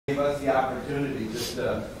us the opportunity just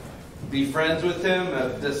to be friends with him,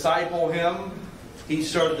 disciple him. He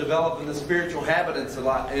started developing the spiritual habits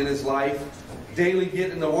in his life, daily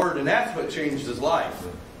getting in the Word, and that's what changed his life.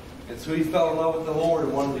 And so he fell in love with the Lord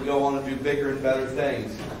and wanted to go on and do bigger and better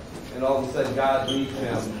things. And all of a sudden, God leads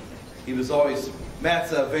him. He was always,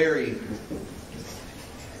 Matt's a very,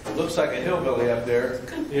 looks like a hillbilly up there.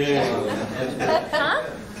 Yeah.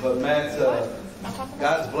 But Matt's,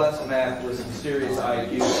 God's blessed Matt with some serious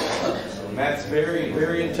IQ. Matt's very,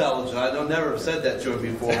 very intelligent. I don't never have said that to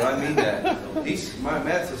him before. I mean that.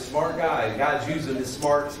 Matt's a smart guy. God's using his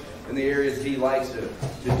smarts in the areas he likes to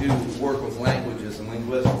do work with languages and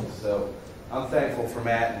linguistics. So I'm thankful for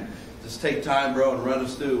Matt. And just take time, bro, and run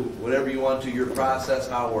us through whatever you want to, your process,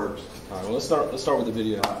 how it works. All right, well, let's start with the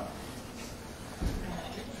video.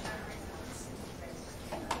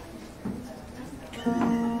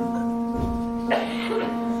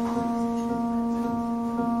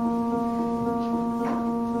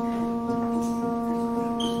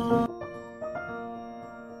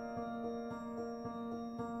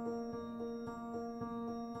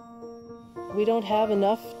 We don't have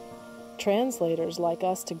enough translators like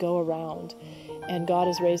us to go around, and God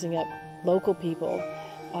is raising up local people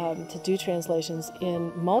to do translations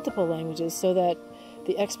in multiple languages so that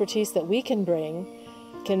the expertise that we can bring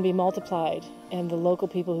can be multiplied, and the local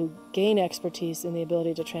people who gain expertise in the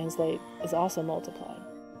ability to translate is also multiplied.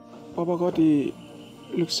 Papa Godi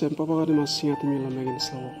luksem Papa Godi masing mila megin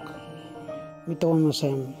slawok. Mito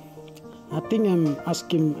masem. I think I'm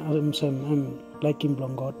asking I'm like him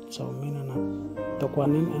belong God, so me na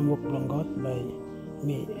tokwanin I'm work belong God by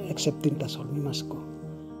me accepting tasol me masko.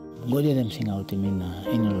 God dem sing out me na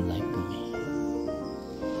inner life to me.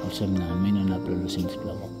 Also na me na producing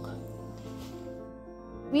blog.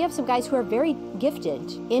 We have some guys who are very gifted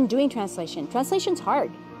in doing translation. Translation's hard.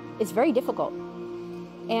 It's very difficult.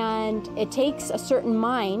 And it takes a certain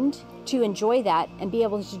mind to enjoy that and be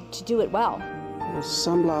able to do it well.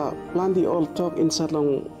 Samla plan the old talk in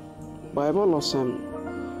long Bible or some.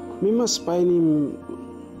 We must buy him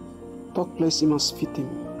talk place he must fit him.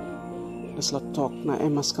 Let's not talk na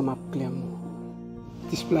emas come up clear.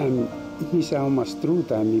 This plan is how much true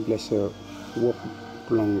time he bless work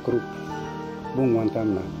long group. Bung one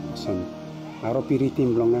time na some. Aropi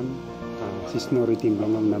ritim longam, sisno ritim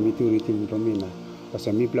longam na mitu ritim domina.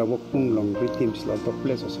 Pasal mi bla work bung long ritim slot talk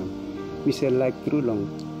place or some. Mi say like true long.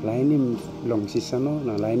 Lainim long sisano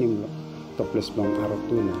na lainim toples long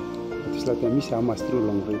arotuna. It's like a miss how much through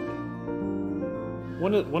long read.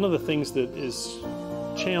 One of the things that is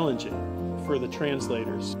challenging for the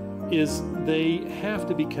translators is they have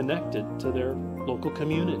to be connected to their local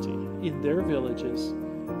community. In their villages,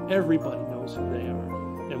 everybody knows who they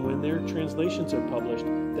are. And when their translations are published,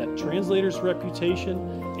 that translator's reputation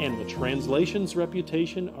and the translation's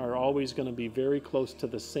reputation are always going to be very close to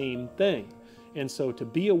the same thing. And so to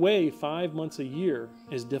be away 5 months a year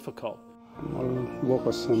is difficult. I'll work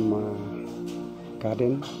on some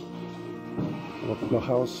garden, work the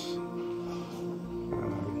house,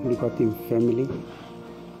 look at him family.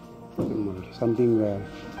 Something where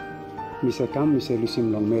Mr. Kam, Mr.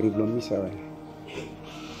 Lusim long Mary Blom, Mr.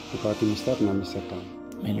 Look at him start now, Mr. Kam.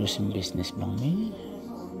 May Lusim business blong me,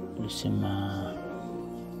 Lusim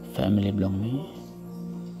family blong me,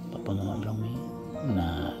 Papa Mama blong me,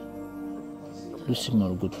 na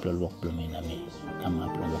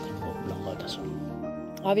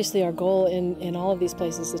Obviously, our goal in all of these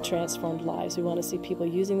places is transformed lives. We want to see people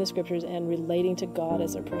using the scriptures and relating to God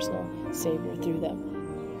as their personal Savior through them.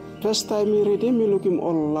 First time I read him, I look him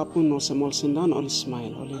all lapun no sem all sindan all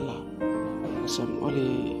smile all la. Sem all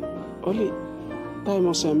time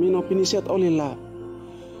o sem no pinisiat all la.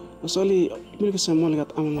 Osoli milk sem all gat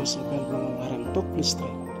amama sem bel blong barang talk please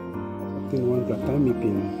time. In one time I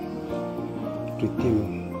pin.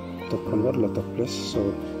 Written talk convert lot of place, so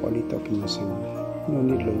only talking the same. No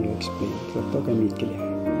need long to explain. So talk and make clear.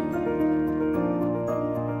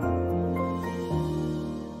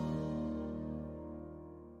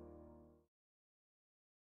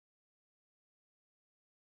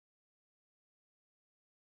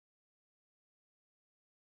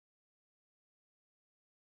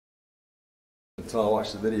 Until I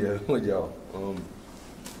watched the video with y'all.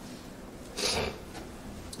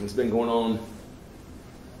 It's been going on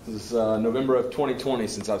since November of 2020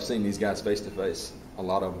 since I've seen these guys face to face. A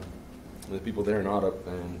lot of them. The people there in Oddop.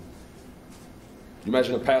 And you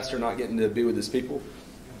imagine a pastor not getting to be with his people?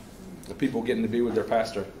 The people getting to be with their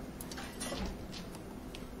pastor.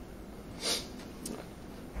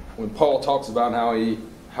 When Paul talks about how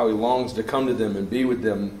he longs to come to them and be with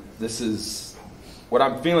them, this is what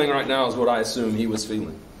I'm feeling right now is what I assume he was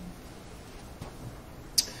feeling.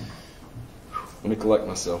 Let me collect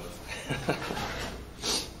myself.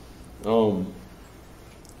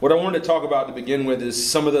 What I wanted to talk about to begin with is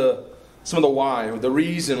some of the why, or the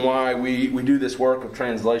reason why we do this work of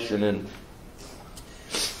translation. And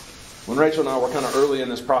when Rachel and I were kind of early in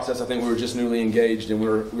this process, I think we were just newly engaged, and we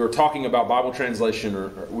were talking about Bible translation, or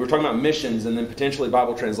we were talking about missions and then potentially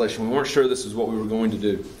Bible translation. We weren't sure this is what we were going to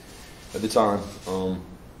do at the time.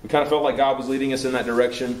 We kind of felt like God was leading us in that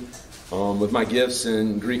direction with my gifts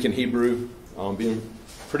in Greek and Hebrew, being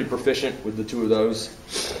pretty proficient with the two of those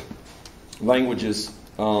languages,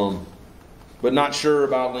 but not sure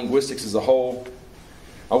about linguistics as a whole.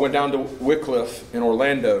 I went down to Wycliffe in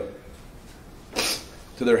Orlando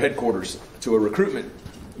to their headquarters to a recruitment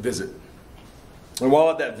visit. And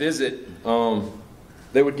while at that visit,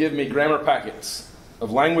 they would give me grammar packets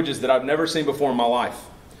of languages that I've never seen before in my life.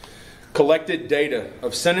 Collected data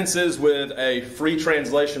of sentences with a free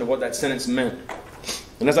translation of what that sentence meant.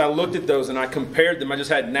 And as I looked at those and I compared them, I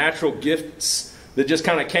just had natural gifts that just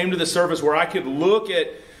kind of came to the surface where I could look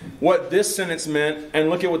at what this sentence meant and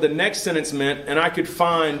look at what the next sentence meant, and I could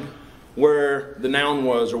find where the noun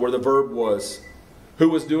was or where the verb was, who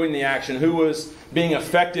was doing the action, who was being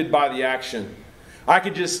affected by the action. I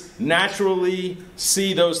could just naturally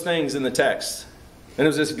see those things in the text. And it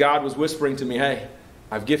was as if God was whispering to me, hey,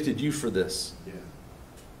 I've gifted you for this. Yeah.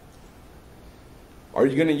 Are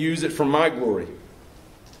you going to use it for my glory?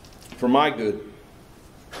 For my good?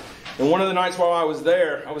 And one of the nights while I was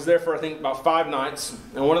there for I think about 5 nights.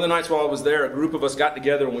 And one of the nights while I was there, a group of us got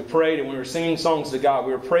together and we prayed and we were singing songs to God.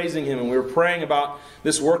 We were praising Him and we were praying about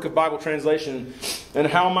this work of Bible translation and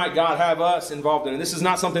how might God have us involved in it. This is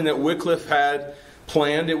not something that Wycliffe had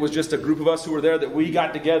planned. It was just a group of us who were there that we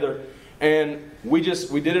got together and we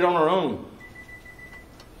did it on our own.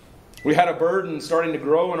 We had a burden starting to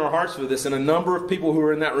grow in our hearts for this, and a number of people who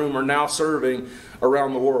were in that room are now serving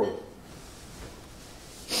around the world.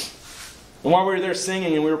 And while we were there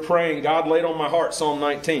singing and we were praying, God laid on my heart Psalm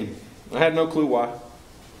 19. I had no clue why.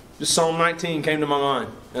 Just Psalm 19 came to my mind.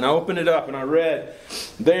 And I opened it up and I read,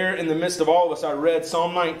 there in the midst of all of us, I read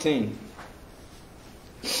Psalm 19.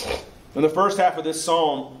 In the first half of this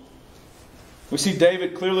psalm, we see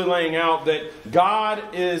David clearly laying out that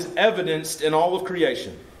God is evidenced in all of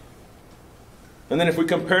creation. And then if we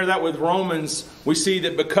compare that with Romans, we see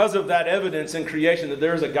that because of that evidence in creation, that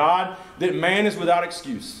there is a God, that man is without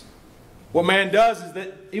excuse. What man does is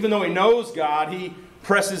that even though he knows God, he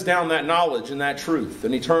presses down that knowledge and that truth,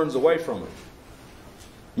 and he turns away from it.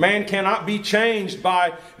 Man cannot be changed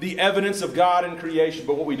by the evidence of God in creation.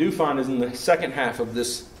 But what we do find is in the second half of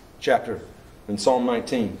this chapter, in Psalm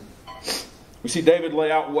 19, we see David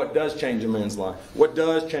lay out what does change a man's life. What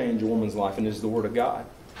does change a woman's life, and it is the Word of God.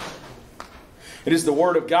 It is the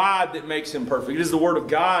Word of God that makes him perfect. It is the Word of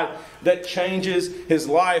God that changes his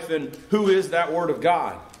life. And who is that Word of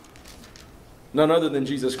God? None other than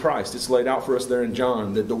Jesus Christ. It's laid out for us there in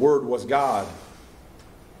John that the Word was God.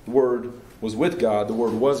 The Word was with God. The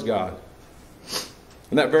Word was God.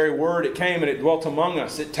 And that very Word, it came and it dwelt among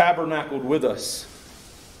us. It tabernacled with us.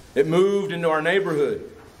 It moved into our neighborhood.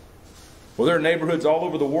 Well, there are neighborhoods all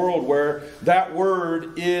over the world where that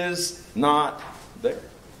Word is not there.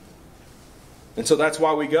 And so that's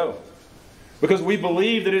why we go. Because we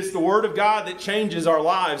believe that it's the Word of God that changes our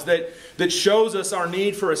lives, that shows us our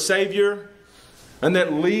need for a Savior, and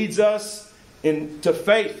that leads us into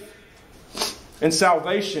faith and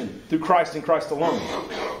salvation through Christ and Christ alone.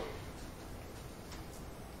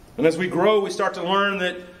 And as we grow, we start to learn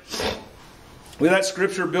that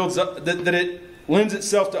Scripture builds up, that it lends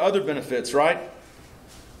itself to other benefits, right? I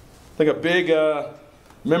think a big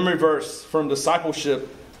memory verse from discipleship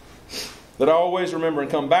that I always remember and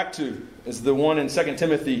come back to is the one in 2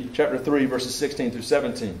 Timothy chapter 3, verses 16 through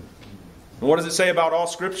 17. And what does it say about all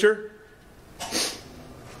Scripture?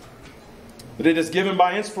 That it is given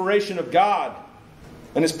by inspiration of God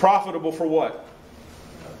and is profitable for what?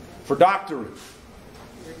 For doctrine.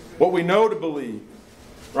 What we know to believe.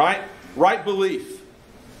 Right? Right belief.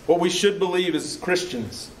 What we should believe as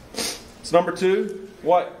Christians. It's number 2.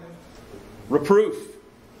 What? Reproof.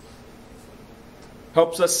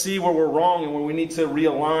 Helps us see where we're wrong and where we need to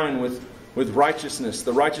realign with righteousness.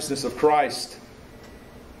 The righteousness of Christ.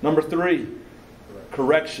 Number 3.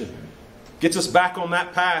 Correction. Gets us back on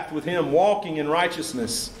that path with Him, walking in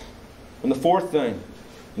righteousness. And the 4th thing,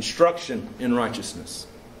 instruction in righteousness.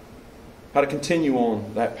 How to continue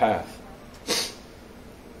on that path.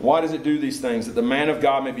 Why does it do these things? That the man of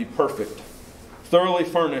God may be perfect, thoroughly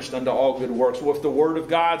furnished unto all good works. Well, if the Word of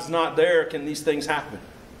God's not there, can these things happen?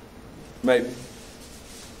 Maybe.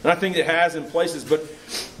 And I think it has in places, but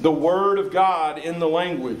the Word of God in the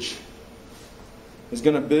language is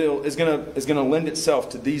going to lend itself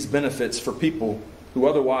to these benefits for people who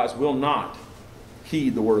otherwise will not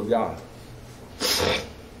heed the Word of God.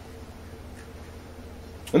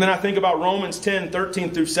 And then I think about Romans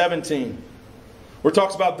 10:13 through 17, where it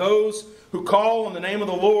talks about those who call on the name of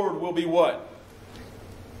the Lord will be what?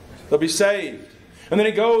 They'll be saved. And then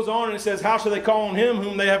it goes on and it says, how shall they call on Him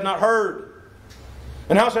whom they have not heard?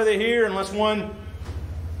 And how shall they hear unless one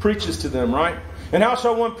preaches to them, right? And how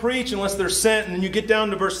shall one preach unless they're sent? And then you get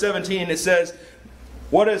down to verse 17 and it says,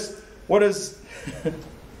 what is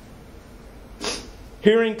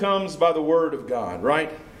hearing comes by the Word of God, right?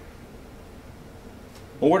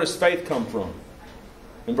 Well, where does faith come from?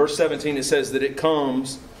 In verse 17 it says that it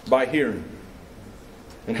comes by hearing.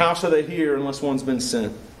 And how shall they hear unless one's been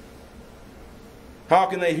sent? How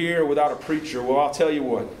can they hear without a preacher? Well, I'll tell you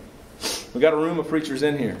what. We've got a room of preachers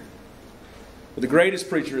in here. But the greatest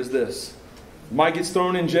preacher is this. If Mike gets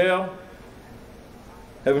thrown in jail,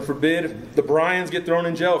 heaven forbid, if the Bryans get thrown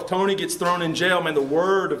in jail, if Tony gets thrown in jail, man, the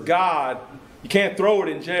Word of God, you can't throw it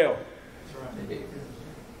in jail.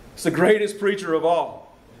 It's the greatest preacher of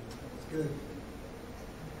all.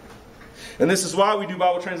 And this is why we do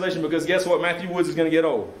Bible translation, because guess what? Matthew Woods is going to get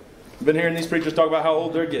old. I've been hearing these preachers talk about how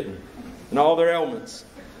old they're getting and all their ailments.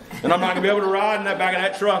 And I'm not going to be able to ride in that back of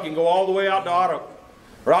that truck and go all the way out to Otto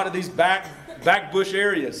or out to these back bush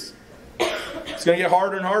areas. It's going to get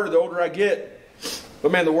harder and harder the older I get.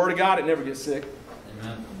 But man, the Word of God, it never gets sick.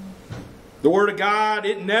 Amen. The Word of God,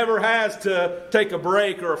 it never has to take a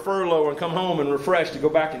break or a furlough and come home and refresh to go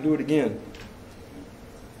back and do it again.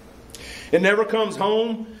 It never comes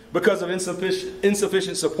home because of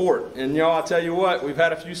insufficient support. And y'all, I'll tell you what, we've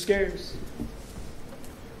had a few scares.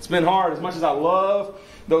 It's been hard. As much as I love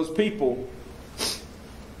those people,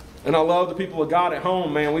 and I love the people of God at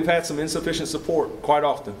home, man, we've had some insufficient support quite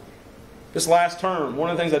often. This last term, one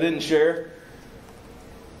of the things I didn't share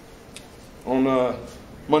on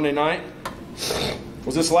Monday night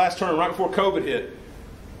was this last term, right before COVID hit.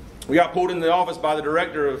 We got pulled into the office by the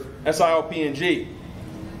director of SILPNG.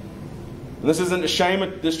 And this isn't a shame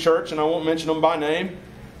of this church, and I won't mention them by name.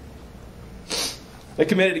 They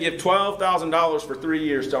committed to give $12,000 for 3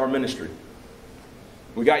 years to our ministry.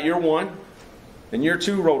 We got year 1, and year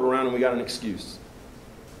 2 rolled around, and we got an excuse.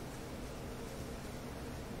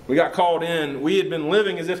 We got called in. We had been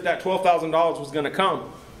living as if that $12,000 was going to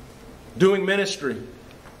come. Doing ministry.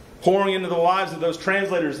 Pouring into the lives of those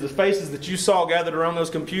translators, the faces that you saw gathered around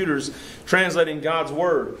those computers, translating God's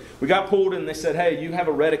Word. We got pulled in and they said, hey, you have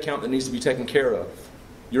a red account that needs to be taken care of.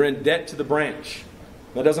 You're in debt to the branch.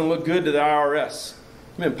 That doesn't look good to the IRS.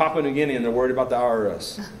 I'm in Papua New Guinea and they're worried about the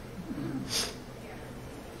IRS.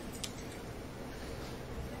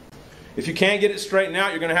 If you can't get it straightened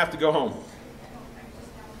out, you're going to have to go home.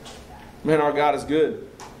 Man, our God is good.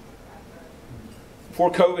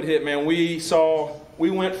 Before COVID hit, man, we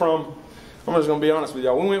went from, I'm just going to be honest with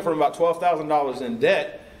y'all, we went from about $12,000 in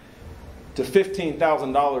debt to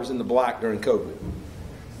 $15,000 in the black during COVID.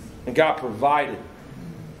 And God provided.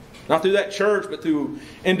 Not through that church, but through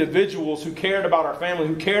individuals who cared about our family,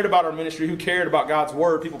 who cared about our ministry, who cared about God's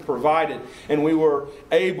Word. People provided, and we were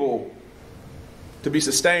able to be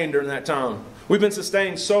sustained during that time. We've been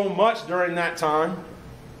sustained so much during that time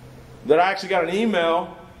that I actually got an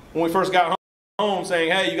email when we first got home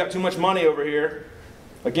saying, hey, you got too much money over here.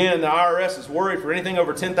 Again, the IRS is worried for anything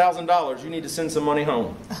over $10,000. You need to send some money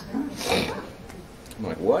home. I'm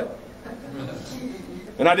like, what?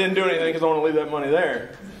 And I didn't do anything because I want to leave that money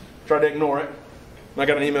there. Tried to ignore it. And I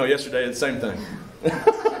got an email yesterday, the same thing.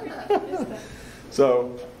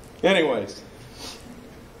 So, anyways.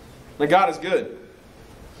 Now, God is good.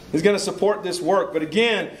 He's going to support this work. But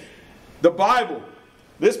again, the Bible,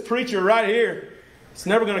 this preacher right here, it's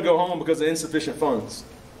never going to go home because of insufficient funds.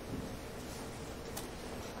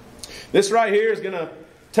 This right here is going to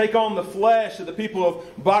take on the flesh of the people of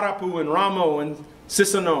Barapu and Ramo and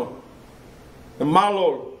Sisano and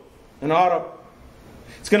Malol and Arab.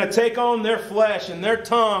 It's going to take on their flesh and their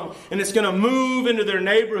tongue, and it's going to move into their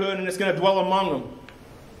neighborhood, and it's going to dwell among them.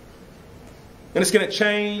 And it's going to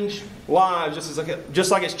change lives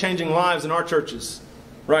just like it's changing lives in our churches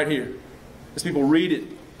right here. As people read it,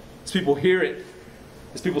 as people hear it,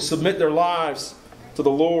 as people submit their lives to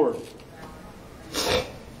the Lord.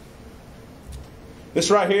 This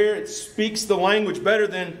right here, it speaks the language better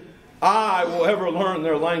than I will ever learn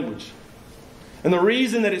their language. And the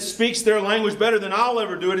reason that it speaks their language better than I'll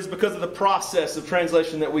ever do it is because of the process of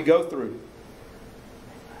translation that we go through.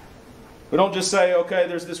 We don't just say, okay,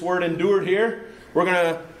 there's this word endured here. We're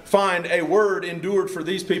going to find a word endured for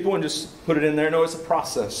these people and just put it in there. No, it's a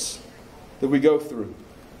process that we go through.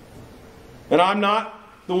 And I'm not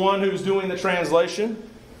the one who's doing the translation,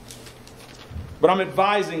 but I'm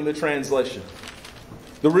advising the translation.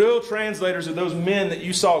 The real translators are those men that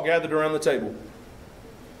you saw gathered around the table.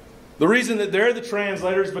 The reason that they're the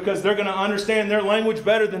translators is because they're going to understand their language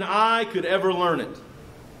better than I could ever learn it.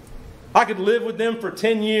 I could live with them for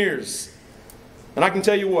 10 years. And I can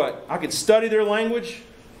tell you what, I could study their language,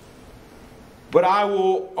 but I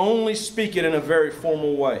will only speak it in a very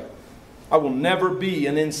formal way. I will never be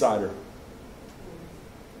an insider.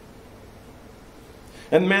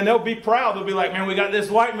 And man, they'll be proud. They'll be like, man, we got this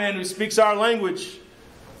white man who speaks our language.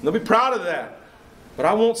 And they'll be proud of that. But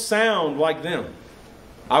I won't sound like them.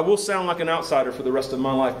 I will sound like an outsider for the rest of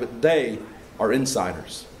my life, but they are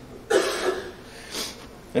insiders.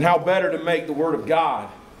 And how better to make the Word of God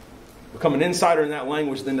become an insider in that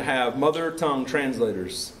language than to have mother tongue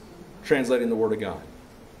translators translating the Word of God.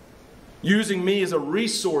 Using me as a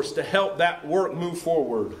resource to help that work move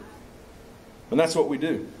forward. And that's what we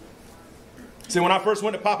do. See, when I first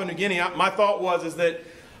went to Papua New Guinea, my thought was that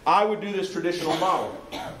I would do this traditional model.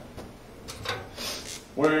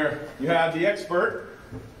 Where you have the expert,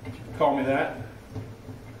 call me that,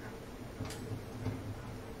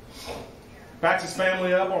 packs his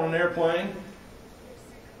family up on an airplane.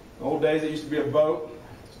 The old days it used to be a boat.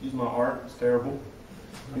 Excuse my art, it's terrible.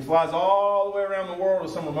 He flies all the way around the world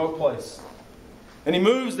to some remote place. And he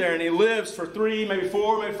moves there and he lives for 3, maybe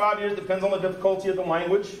 4, maybe 5 years, depends on the difficulty of the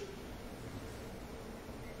language.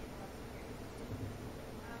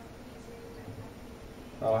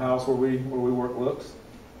 How a house where we work looks.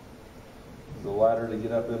 There's a ladder to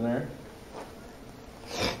get up in there.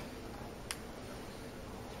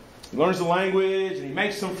 He learns the language and he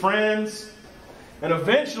makes some friends. And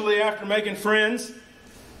eventually, after making friends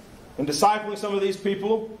and discipling some of these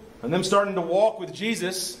people and them starting to walk with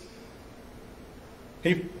Jesus,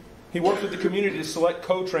 he works with the community to select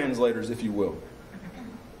co-translators, if you will.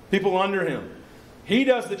 People under him. He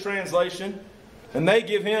does the translation and they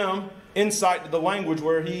give him insight to the language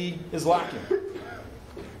where he is lacking.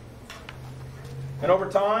 And over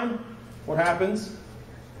time, what happens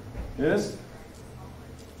is,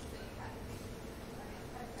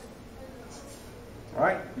 all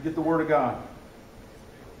right, you get the Word of God,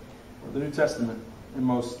 or the New Testament in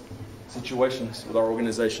most situations with our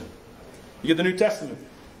organization. You get the New Testament.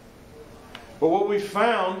 But what we've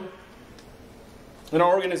found in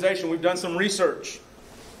our organization, we've done some research.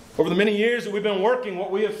 Over the many years that we've been working,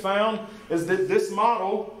 what we have found is that this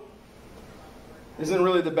model isn't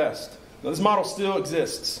really the best. Now, this model still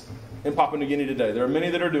exists in Papua New Guinea today. There are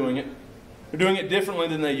many that are doing it. They're doing it differently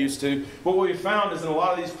than they used to. But what we've found is in a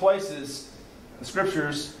lot of these places, the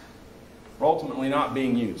Scriptures are ultimately not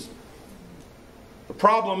being used. The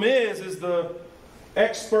problem is the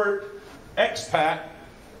expert expat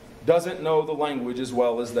doesn't know the language as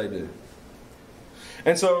well as they do.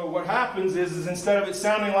 And so what happens is instead of it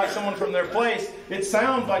sounding like someone from their place, it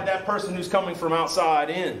sounds like that person who's coming from outside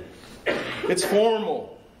in. It's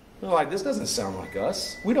formal. They're like, this doesn't sound like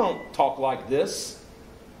us. We don't talk like this.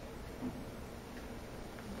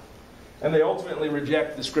 And they ultimately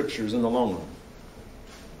reject the Scriptures in the long run.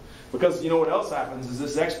 Because you know what else happens is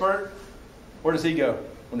this expert, where does he go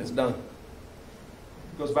when it's done?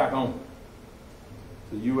 He goes back home.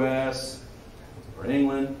 To the U.S., or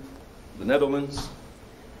England, the Netherlands,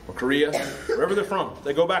 or Korea, wherever they're from.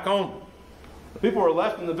 They go back home. The people are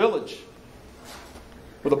left in the village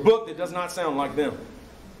with a book that does not sound like them.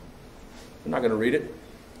 They're not going to read it.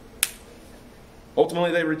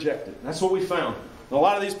 Ultimately, they reject it. That's what we found. In a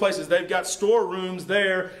lot of these places, they've got storerooms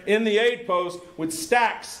there in the aid post with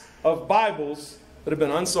stacks of Bibles that have been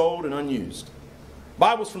unsold and unused.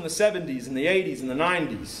 Bibles from the 70s and the 80s and the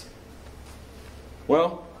 90s.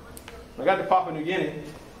 Well, I got to Papua New Guinea.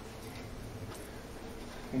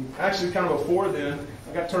 And actually, kind of before then,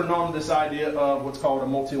 I got turned on to this idea of what's called a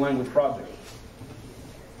multi-language project.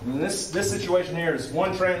 And this situation here is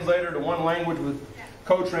one translator to one language with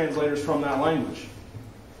co-translators from that language.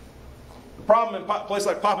 The problem in a place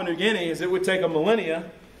like Papua New Guinea is it would take a millennia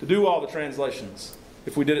to do all the translations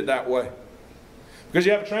if we did it that way. Because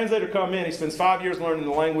you have a translator come in, he spends 5 years learning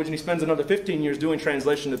the language, and he spends another 15 years doing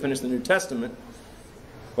translation to finish the New Testament.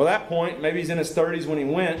 Well, at that point, maybe he's in his 30s when he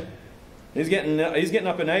went. He's getting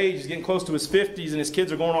up in age, he's getting close to his 50s, and his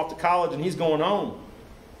kids are going off to college, and he's going home.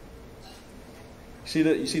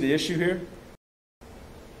 You see the issue here? You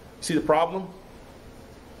see the problem?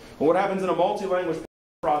 Well, what happens in a multi-language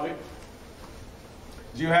project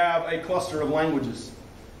is you have a cluster of languages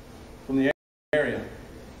from the area.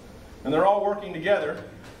 And they're all working together.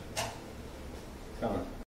 Kind of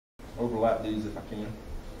overlap these if I can.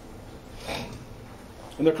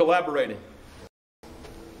 And they're collaborating.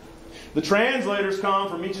 The translators come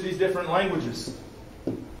from each of these different languages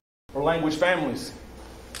or language families.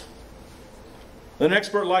 An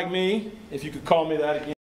expert like me, if you could call me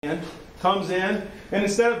that again, comes in, and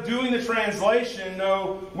instead of doing the translation,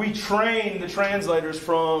 no, we train the translators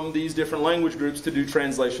from these different language groups to do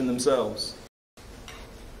translation themselves.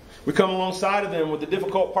 We come alongside of them with the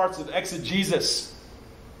difficult parts of exegesis,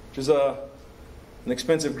 which is an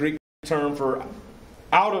expensive Greek term for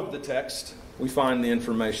out of the text. We find the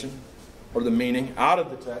information or the meaning out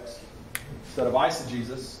of the text instead of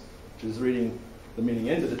eisegesis, which is reading the meaning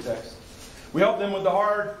into the text. We help them with the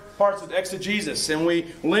hard parts of exegesis, and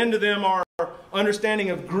we lend to them our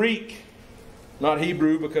understanding of Greek, not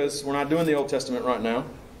Hebrew, because we're not doing the Old Testament right now.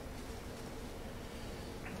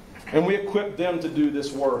 And we equip them to do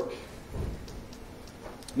this work.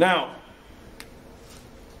 Now,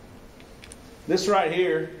 this right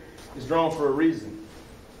here is drawn for a reason.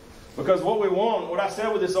 Because what we want, what I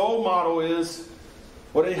said with this old model is,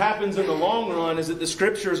 what happens in the long run is that the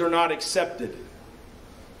Scriptures are not accepted.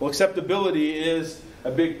 Well, acceptability is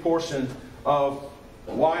a big portion of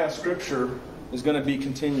why a Scripture is going to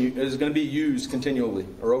be used continually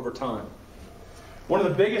or over time. One of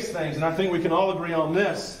the biggest things, and I think we can all agree on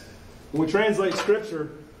this, when we translate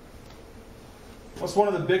Scripture, what's one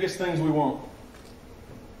of the biggest things we want?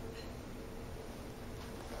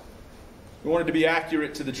 We want it to be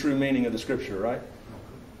accurate to the true meaning of the Scripture, right?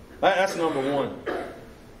 That's number one.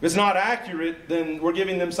 If it's not accurate, then we're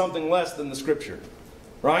giving them something less than the Scripture,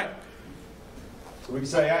 right? So we can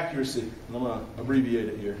say accuracy, and I'm going to abbreviate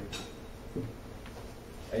it here.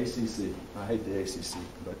 ACC. I hate the ACC,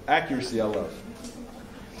 but accuracy I love.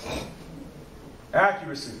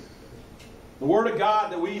 Accuracy. The Word of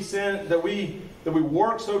God that we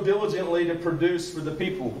work so diligently to produce for the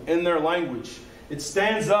people in their language, it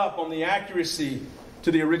stands up on the accuracy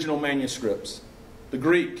to the original manuscripts, the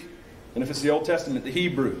Greek, and if it's the Old Testament, the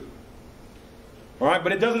Hebrew. All right,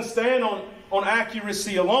 but it doesn't stand on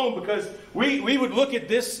accuracy alone, because we would look at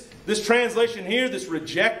this translation here that's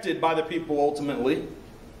rejected by the people ultimately.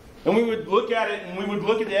 And we would look at it, and we would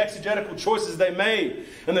look at the exegetical choices they made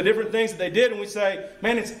and the different things that they did, and we say,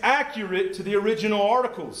 man, it's accurate to the original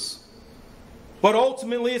articles. But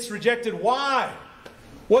ultimately it's rejected. Why?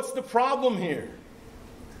 What's the problem here?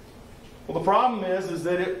 Well, the problem is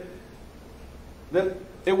that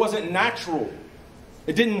it wasn't natural.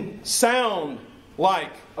 It didn't sound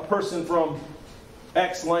like a person from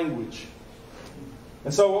X language.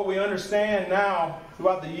 And so what we understand now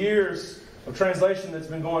throughout the years of translation that's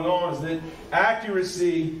been going on is that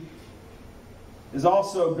accuracy is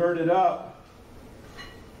also girded up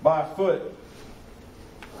by a foot.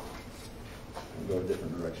 We'll go a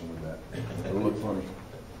different direction with that. It'll look funny.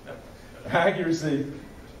 Accuracy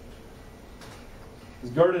is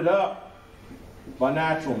girded up by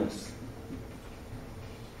naturalness.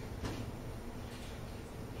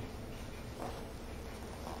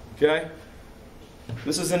 Okay?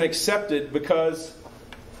 This isn't accepted because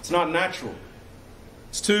it's not natural.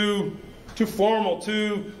 It's too formal,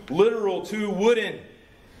 too literal, too wooden.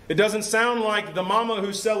 It doesn't sound like the mama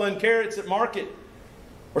who's selling carrots at market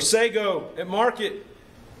or sago at market.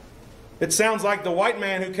 It sounds like the white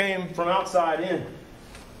man who came from outside in.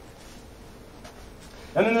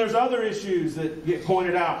 And then there's other issues that get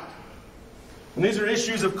pointed out. And these are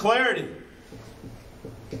issues of clarity.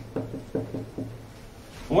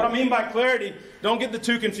 And what I mean by clarity, don't get the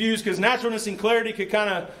two confused, because naturalness and clarity could kind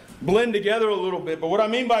of blend together a little bit. But what I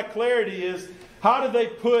mean by clarity is, how do they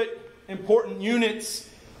put important units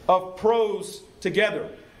of prose together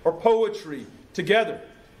or poetry together?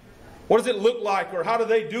 What does it look like, or how do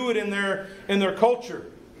they do it in their culture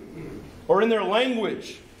or in their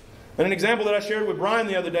language? And an example that I shared with Brian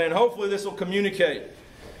the other day, and hopefully this will communicate.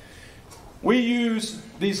 We use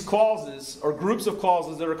these clauses or groups of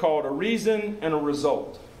clauses that are called a reason and a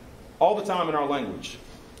result all the time in our language.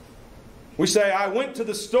 We say, I went to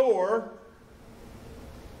the store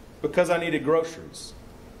because I needed groceries.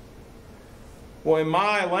 Well, in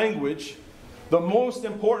my language, the most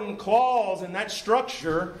important clause in that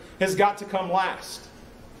structure has got to come last.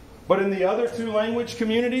 But in the other two language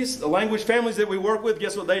communities, the language families that we work with,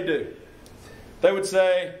 guess what they do? They would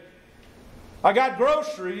say, I got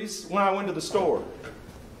groceries when I went to the store.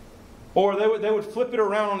 Or they would flip it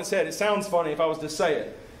around on its head. It sounds funny if I was to say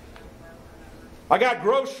it. I got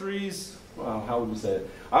groceries. Well, how would we say it?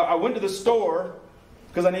 I went to the store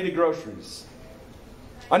because I needed groceries.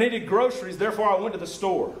 I needed groceries, therefore I went to the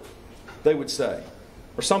store, they would say.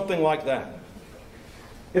 Or something like that.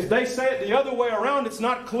 If they say it the other way around, it's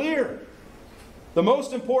not clear. The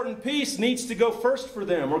most important piece needs to go first for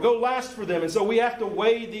them or go last for them. And so we have to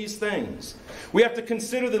weigh these things. We have to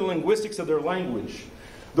consider the linguistics of their language,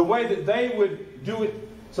 the way that they would do it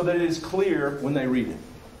so that it is clear when they read it.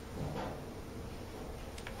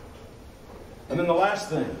 And then the last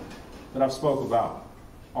thing that I've spoke about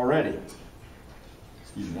already,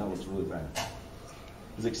 excuse me, that looks really bad,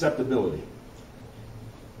 is acceptability.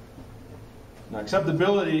 Now,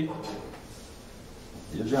 acceptability,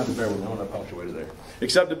 you just have to bear with me. I'm going to punctuate it there.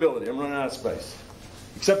 Acceptability. I'm running out of space.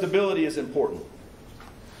 Acceptability is important.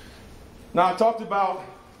 Now, I talked about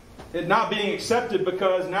it not being accepted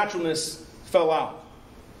because naturalness fell out.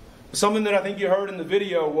 Something that I think you heard in the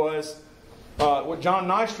video was what John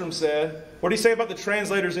Nystrom said. What did he say about the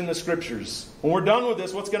translators in the Scriptures? When we're done with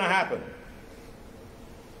this, what's going to happen?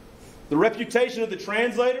 The reputation of the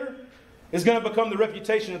translator is going to become the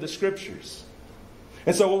reputation of the Scriptures.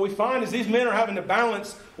 And so what we find is these men are having to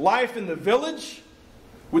balance life in the village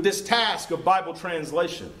with this task of Bible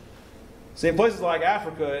translation. See, in places like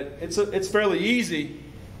Africa, it's fairly easy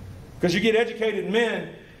because you get educated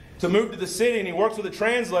men to move to the city and he works with a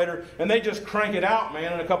translator and they just crank it out,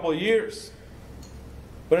 man, in a couple of years.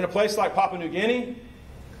 But in a place like Papua New Guinea,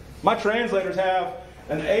 my translators have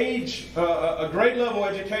an age, a grade level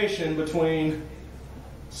education between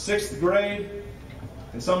 6th grade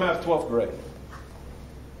and some have 12th grade.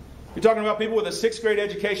 You're talking about people with a 6th grade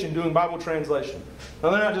education doing Bible translation.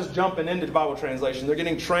 Now, they're not just jumping into Bible translation. They're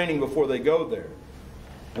getting training before they go there.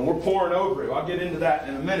 And we're pouring over it. I'll get into that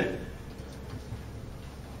in a minute.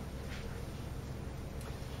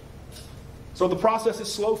 So the process is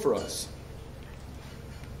slow for us.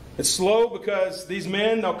 It's slow because these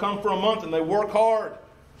men, they'll come for a month and they work hard.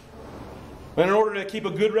 And in order to keep a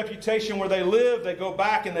good reputation where they live, they go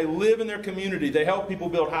back and they live in their community. They help people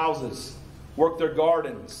build houses, work their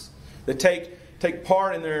gardens. They take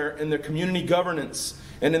part in their community governance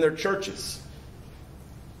and in their churches.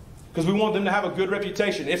 Because we want them to have a good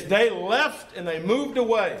reputation. If they left and they moved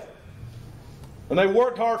away and they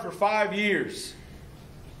worked hard for 5 years,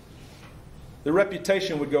 their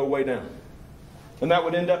reputation would go way down. And that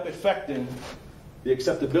would end up affecting the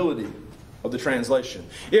acceptability of the translation.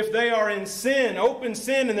 If they are in sin, open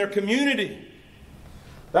sin in their community,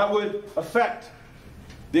 that would affect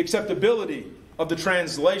the acceptability of the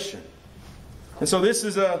translation. And so this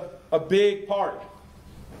is a big part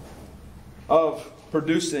of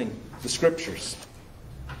producing the Scriptures.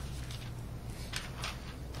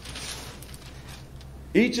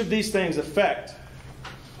 Each of these things affect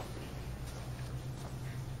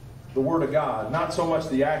the Word of God, not so much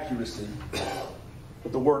the accuracy,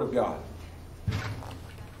 but the Word of God.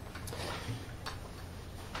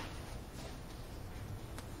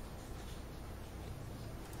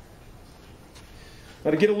 Now,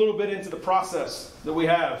 to get a little bit into the process that we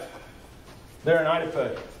have there in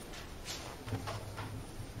Idapeg.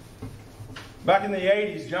 Back in the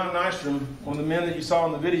 80s, John Nystrom, one of the men that you saw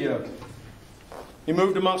in the video, he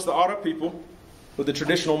moved amongst the Ottawa people with the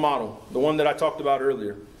traditional model, the one that I talked about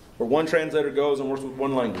earlier, where one translator goes and works with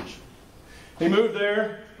one language. He moved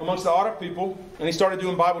there amongst the Ottawa people, and he started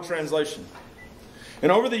doing Bible translation.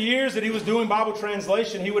 And over the years that he was doing Bible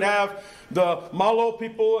translation, he would have the Malo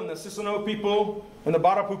people and the Sisano people and the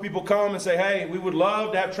Barapu people come and say, hey, we would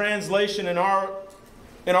love to have translation in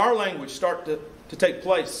our language start to take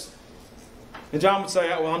place. And John would say,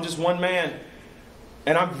 well, I'm just one man,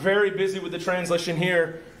 and I'm very busy with the translation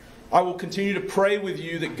here. I will continue to pray with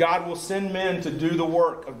you that God will send men to do the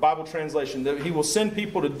work of Bible translation, that He will send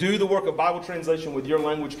people to do the work of Bible translation with your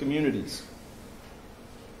language communities.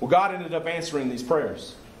 Well, God ended up answering these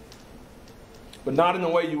prayers, but not in the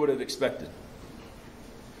way you would have expected.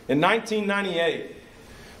 In 1998,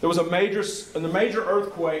 there was a major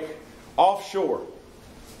earthquake offshore.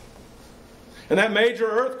 And that major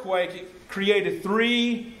earthquake created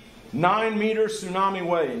 3 9-meter tsunami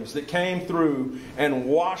waves that came through and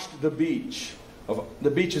washed the beaches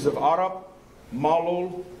of Arap,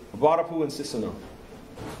 Malol, Barapu, and Sisano.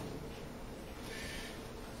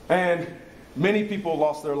 And many people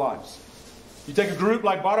lost their lives. You take a group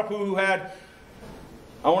like Barapu who had,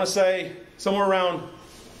 I want to say, somewhere around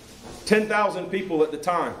 10,000 people at the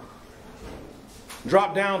time,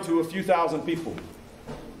 dropped down to a few thousand people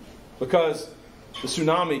because the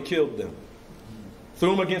tsunami killed them.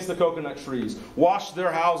 Threw them against the coconut trees, washed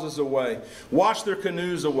their houses away, washed their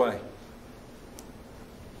canoes away.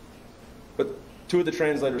 But 2 of the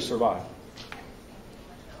translators survived.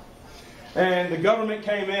 And the government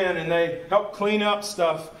came in and they helped clean up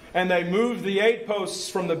stuff, and they moved the aid posts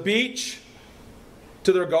from the beach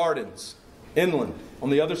to their gardens, inland, on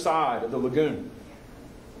the other side of the lagoon.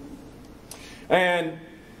 And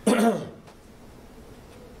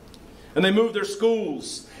And they moved their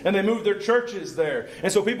schools. And they moved their churches there.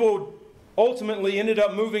 And so people ultimately ended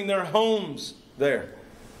up moving their homes there.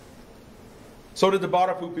 So did the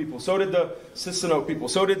Barapu people. So did the Sisano people.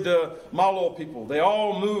 So did the Malo people. They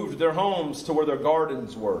all moved their homes to where their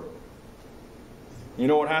gardens were. You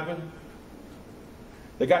know what happened?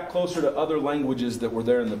 They got closer to other languages that were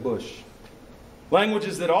there in the bush.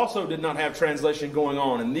 Languages that also did not have translation going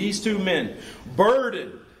on. And these two men,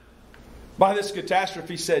 burdened by this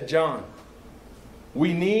catastrophe, said, John,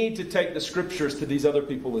 we need to take the Scriptures to these other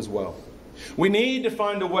people as well. We need to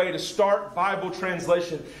find a way to start Bible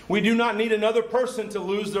translation. We do not need another person to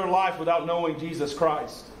lose their life without knowing Jesus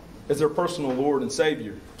Christ as their personal Lord and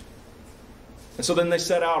Savior. And so then they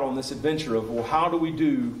set out on this adventure of, well, how do we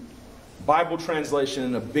do Bible translation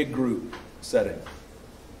in a big group setting?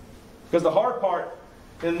 Because the hard part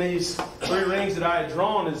in these three rings that I had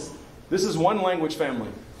drawn is this is one language family.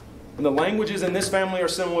 And the languages in this family are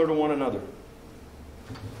similar to one another.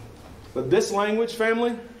 But this language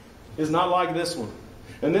family is not like this one.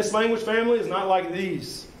 And this language family is not like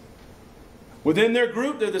these. Within their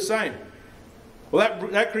group, they're the same. Well,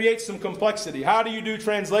 that creates some complexity. How do you do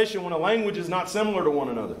translation when a language is not similar to one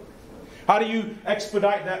another? How do you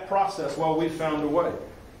expedite that process? Well, we've found a way.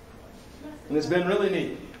 And it's been really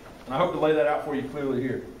neat. And I hope to lay that out for you clearly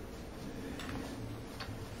here.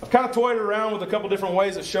 I've kind of toyed around with a couple different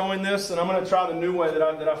ways of showing this, and I'm going to try the new way that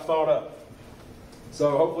I've thought up.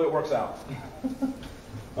 So hopefully it works out.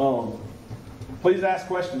 Please ask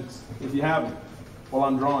questions if you have them while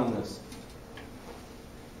I'm drawing this.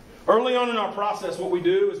 Early on in our process, what we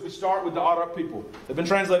do is we start with the Arab people. They've been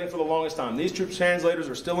translating for the longest time. These troop translators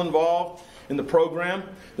are still involved in the program.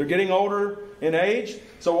 They're getting older in age.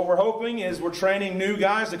 So what we're hoping is we're training new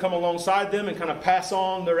guys to come alongside them and kind of pass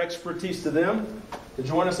on their expertise to them to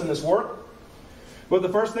join us in this work. But the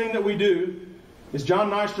first thing that we do is John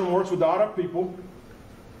Nystrom works with the Arab people,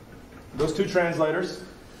 those two translators,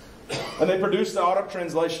 and they produce the Arab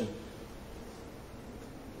translation.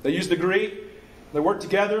 They use the Greek, they work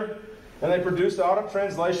together, and they produce the Arab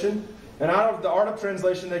translation. And out of the Arab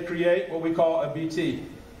translation, they create what we call a BT.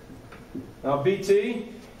 Now, BT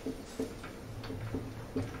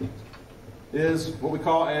is what we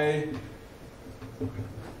call a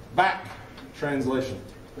back translation.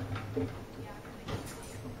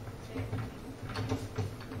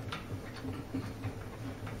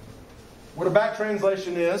 What a back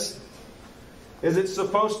translation is it's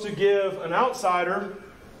supposed to give an outsider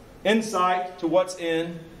insight to what's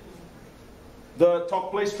in the Tok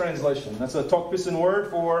Place translation. That's a Tok Pisin word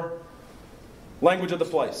for language of the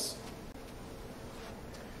place.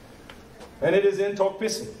 And it is in Tok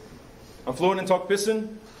Pisin. I'm fluent in Tok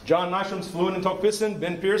Pisin. John Nystrom's fluent in Tok Pisin.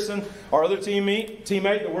 Ben Pearson, our other teammate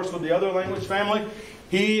that works with the other language family,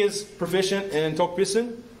 he is proficient in Tok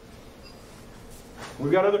Pisin.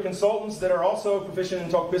 We've got other consultants that are also proficient in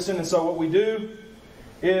Tok Pisin, and so what we do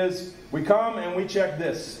is we come and we check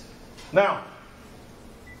this. Now,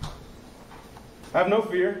 have no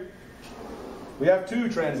fear. We have two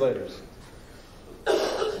translators.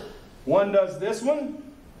 One does this one,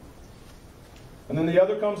 and then the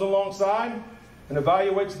other comes alongside and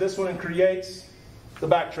evaluates this one and creates the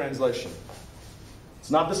back translation.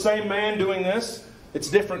 It's not the same man doing this, it's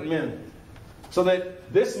different men. So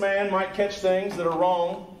that this man might catch things that are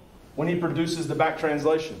wrong when he produces the back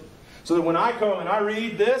translation. So that when I come and I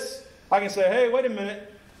read this, I can say, hey, wait a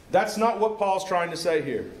minute, that's not what Paul's trying to say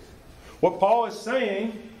here. What Paul is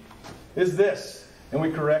saying is this. And we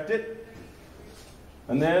correct it.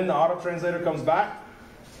 And then the auto translator comes back,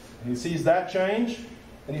 and he sees that change,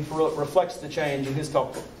 and he reflects the change in his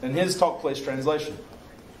Tok Place translation.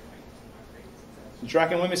 You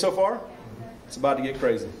tracking with me so far? It's about to get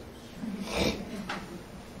crazy.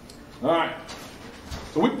 All right.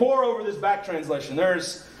 So we pour over this back translation.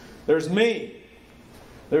 There's me.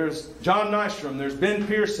 There's John Nystrom. There's Ben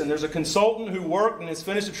Pearson. There's a consultant who worked and has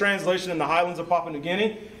finished a translation in the highlands of Papua New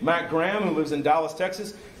Guinea, Matt Graham, who lives in Dallas,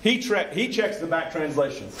 Texas. He checks the back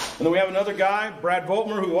translation. And then we have another guy, Brad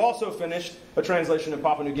Voltmer, who also finished a translation in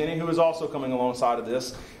Papua New Guinea, who is also coming alongside of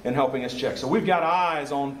this and helping us check. So we've got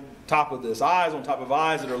eyes on top of this, eyes on top of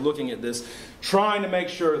eyes that are looking at this, trying to make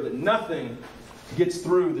sure that nothing gets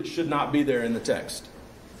through that should not be there in the text.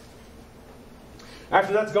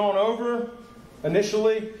 After that's gone over,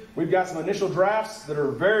 initially, we've got some initial drafts that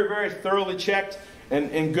are very, very thoroughly checked and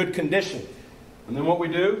in good condition. And then what we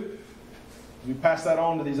do is we pass that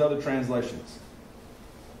on to these other translations.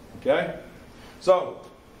 Okay? So,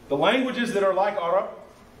 the languages that are like Arab,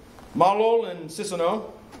 Malol and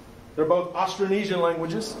Sisano, they're both Austronesian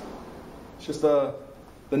languages. It's just the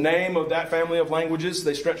name of that family of languages.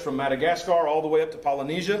 They stretch from Madagascar all the way up to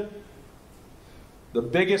Polynesia.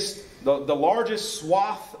 the largest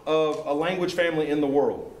swath of a language family in the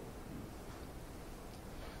world.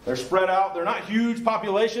 They're spread out. They're not huge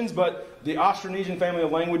populations, but the Austronesian family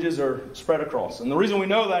of languages are spread across. And the reason we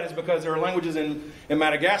know that is because there are languages in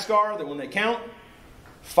Madagascar that when they count,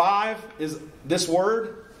 5 is this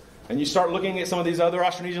word. And you start looking at some of these other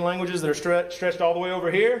Austronesian languages that are stretched all the way over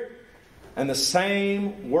here, and the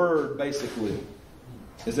same word basically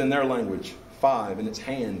is in their language, 5, and it's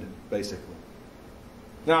hand, basically.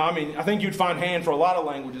 Now, I mean, I think you'd find hand for a lot of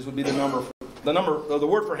languages would be the number. The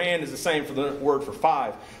word for hand is the same for the word for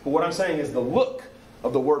 5. But what I'm saying is the look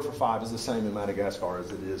of the word for 5 is the same in Madagascar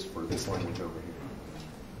as it is for this language over here.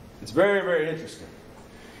 It's very, very interesting.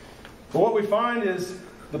 But what we find is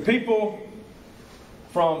the people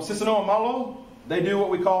from Sisino and Malo, they do what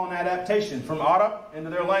we call an adaptation from Arab into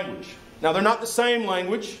their language. Now, they're not the same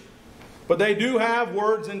language, but they do have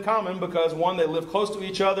words in common because, one, they live close to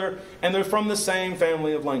each other, and they're from the same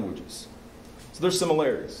family of languages. So there's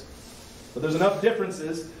similarities. But there's enough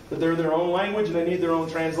differences that they're their own language and they need their own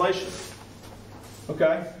translation.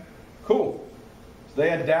 Okay? Cool. So they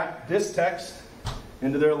adapt this text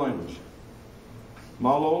into their language.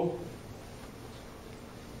 Malo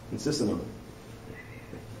and Sisino.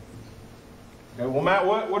 Okay, well, Matt,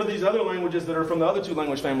 what are these other languages that are from the other 2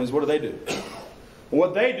 language families? What do? Well,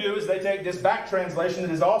 what they do is they take this back translation that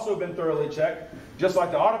has also been thoroughly checked, just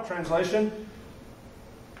like the Arab translation,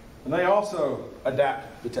 and they also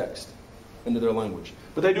adapt the text into their language.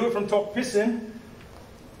 But they do it from Tok Pisin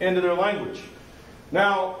into their language.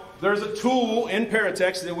 Now, there's a tool in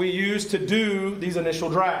Paratext that we use to do these initial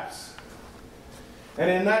drafts. And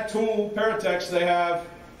in that tool, Paratext, they have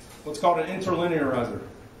what's called an interlinearizer.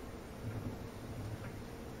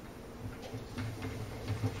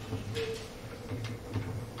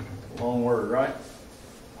 Long word, right?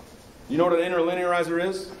 You know what an interlinearizer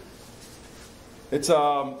is?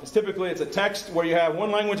 It's typically a text where you have one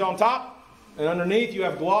language on top, and underneath you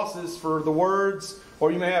have glosses for the words,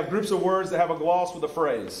 or you may have groups of words that have a gloss with a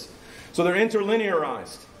phrase. So they're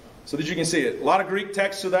interlinearized, so that you can see it. A lot of Greek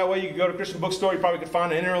texts are that way. You can go to a Christian bookstore, you probably could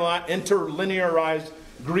find an interlinearized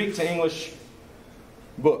Greek to English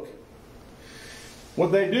book.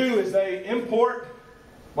 What they do is they import,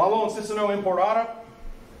 Malo and Sisino import Arab.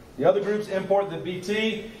 The other groups import the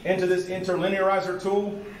BT into this interlinearizer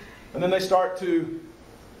tool, and then they start to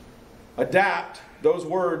adapt those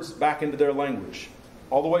words back into their language,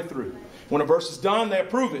 all the way through. When a verse is done, they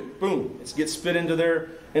approve it. Boom. It gets fit into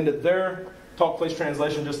their Talk Place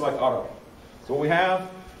translation, just like Arab. So what we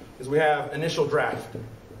have is we have initial draft.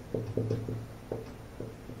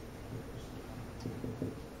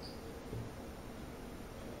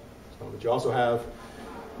 But you also have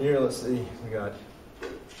here, let's see, we got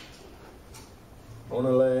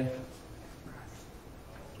Onele,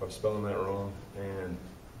 if I'm spelling that wrong, and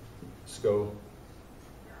SCO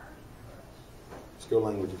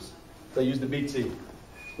languages. They use the BT.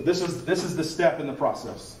 But this is the step in the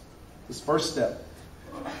process. This first step.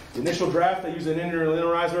 The initial draft, they use an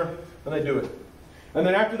interlinearizer, and they do it. And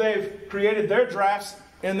then after they've created their drafts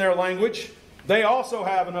in their language, they also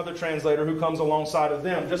have another translator who comes alongside of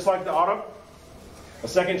them, just like the Arab. A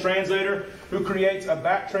second translator who creates a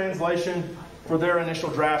back translation for their initial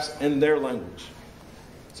drafts in their language.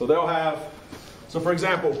 So they'll have, for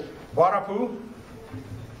example, Warapu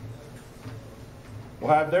will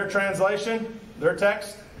have their translation, their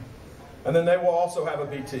text, and then they will also have a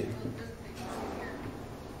BT.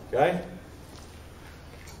 Okay?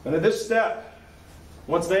 And at this step,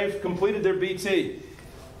 once they've completed their BT,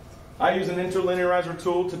 I use an interlinearizer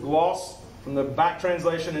tool to gloss from the back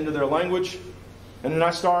translation into their language, and then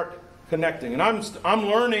I start connecting. And I'm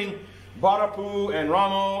learning Warapu and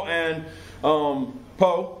Ramo and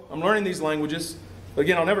Po. I'm learning these languages.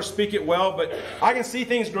 Again, I'll never speak it well, but I can see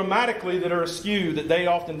things grammatically that are askew that they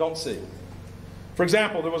often don't see. For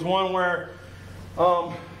example, there was one where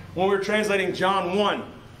when we were translating John 1,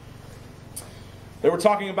 they were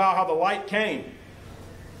talking about how the light came.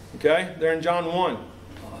 Okay? They're in John 1.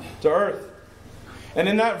 To earth. And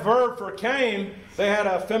in that verb for came, they had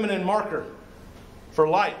a feminine marker for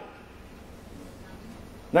light.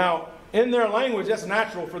 Now, in their language, that's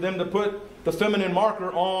natural for them to put the feminine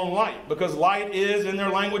marker on light, because light is, in their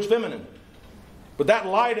language, feminine. But that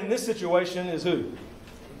light in this situation is who?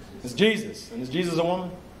 It's Jesus. And is Jesus a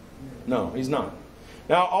woman? No, he's not.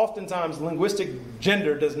 Now, oftentimes, linguistic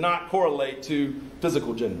gender does not correlate to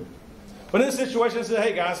physical gender. But in this situation, I said,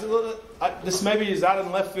 hey guys, this maybe is out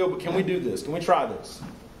in left field, but can we do this? Can we try this?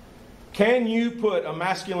 Can you put a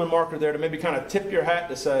masculine marker there to maybe kind of tip your hat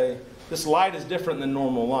to say, this light is different than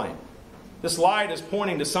normal light? This light is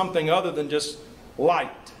pointing to something other than just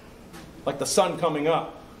light. like the sun coming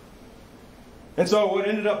up. And so what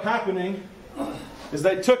ended up happening is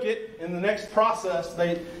they took it in the next process,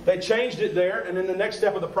 they changed it there, and in the next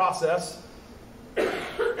step of the process,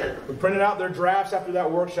 we printed out their drafts after that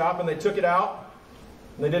workshop, and they took it out,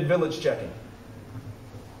 and they did village checking.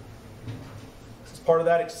 This is part of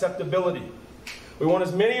that acceptability. We want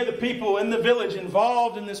as many of the people in the village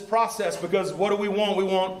involved in this process, because what do we want? We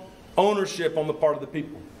want ownership on the part of the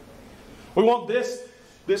people. We want this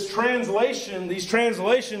translation, these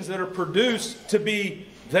translations that are produced to be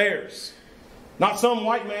theirs. Not some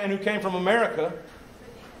white man who came from America,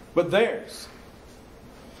 but theirs.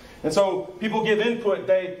 And so people give input,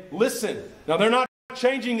 they listen. Now they're not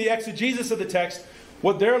changing the exegesis of the text.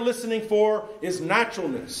 What they're listening for is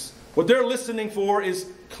naturalness. What they're listening for is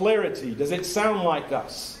clarity. Does it sound like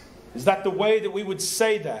us? Is that the way that we would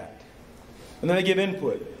say that? And then they give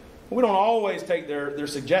input. We don't always take their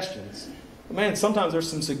suggestions. But man, sometimes there's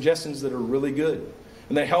some suggestions that are really good.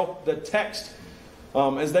 And they help the text.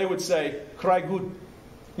 As they would say, cry good.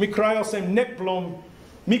 Mi cry sem nekblom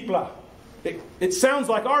mipla. It sounds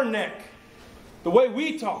like our neck. The way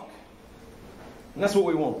we talk. And that's what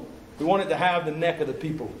we want. We want it to have the neck of the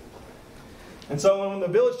people. And so when the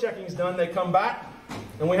village checking is done, they come back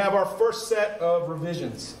and we have our first set of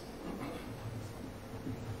revisions.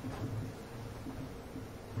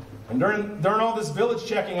 And during all this village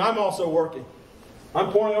checking, I'm also working. I'm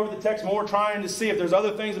poring over the text more, trying to see if there's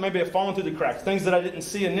other things that maybe have fallen through the cracks, things that I didn't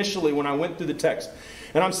see initially when I went through the text.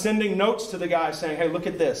 And I'm sending notes to the guys saying, hey, look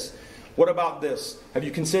at this. What about this? Have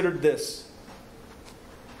you considered this?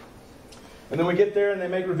 And then we get there and they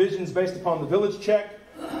make revisions based upon the village check,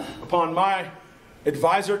 upon my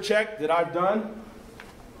advisor check that I've done.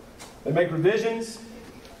 They make revisions.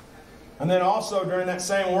 And then also during that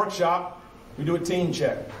same workshop, we do a team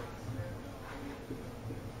check.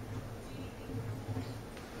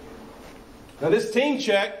 Now this team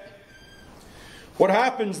check, what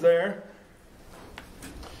happens there,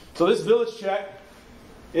 so this village check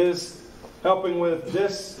is helping with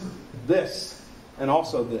this, and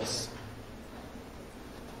also this.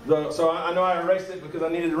 So I know I erased it because I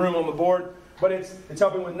needed room on the board, but it's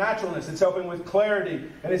helping with naturalness, it's helping with clarity,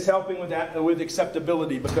 and it's helping with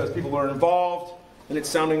acceptability because people are involved and it's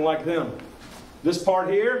sounding like them. This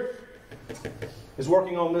part here is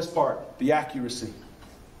working on this part, the accuracy.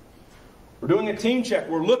 We're doing a team check.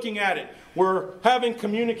 We're looking at it. We're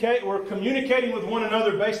communicating with one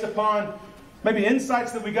another based upon maybe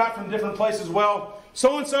insights that we got from different places. Well,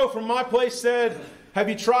 so-and-so from my place said, have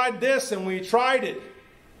you tried this? And we tried it.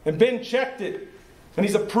 And Ben checked it. And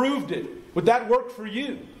he's approved it. Would that work for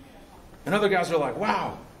you? And other guys are like,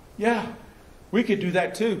 wow, yeah, we could do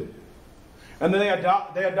that too. And then they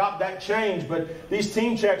adopt that change. But these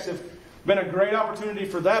team checks have been a great opportunity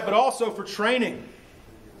for that, but also for training.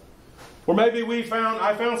 Or maybe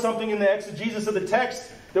I found something in the exegesis of the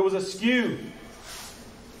text that was askew.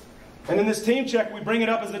 And in this team check, we bring it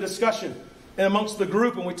up as a discussion amongst the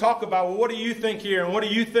group. And we talk about, well, what do you think here? And what do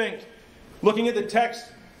you think? Looking at the text,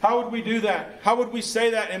 how would we do that? How would we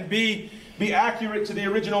say that and be accurate to the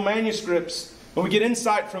original manuscripts? And we get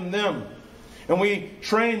insight from them. And we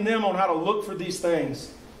train them on how to look for these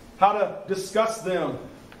things. How to discuss them.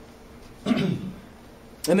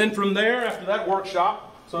 And then from there, after that workshop,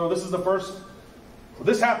 so this is the first,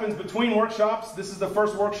 this happens between workshops. This is the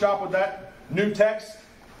first workshop with that new text.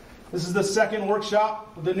 This is the second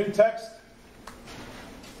workshop with the new text.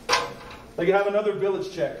 They can have another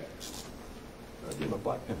village check. I'll get my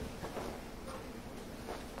black pen.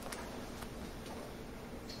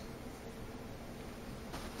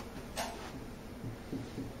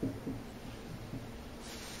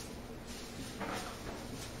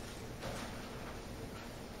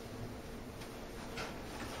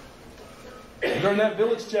 During that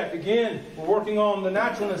village check, again, we're working on the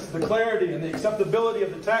naturalness, the clarity, and the acceptability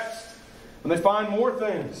of the text. And they find more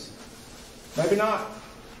things. Maybe not.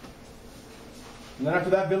 And then after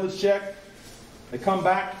that village check, they come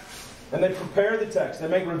back and they prepare the text. They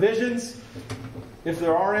make revisions, if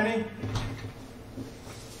there are any. And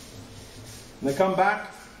they come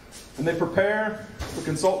back and they prepare for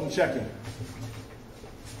consultant checking.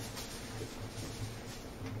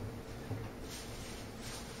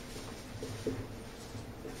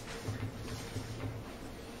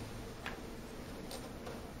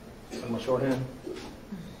 My shorthand.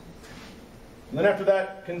 And then after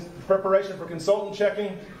that, preparation for consultant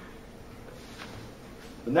checking.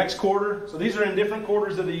 The next quarter. So these are in different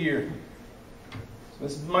quarters of the year. So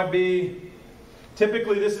this might be,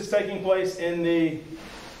 typically this is taking place in the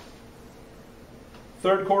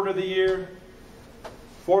third quarter of the year,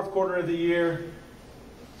 fourth quarter of the year,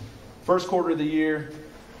 first quarter of the year,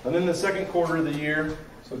 And then the second quarter of the year,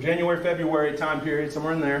 so January, February time period,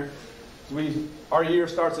 somewhere in there. Our year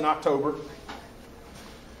starts in October.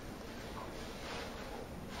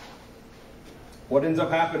 What ends up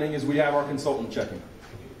happening is we have our consultant checking.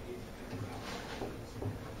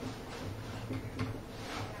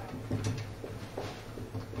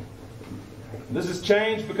 This has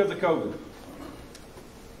changed because of COVID.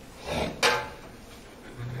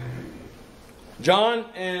 John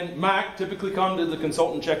and Mac typically come to the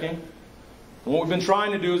consultant checking. And what we've been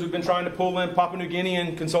trying to do is we've been trying to pull in Papua New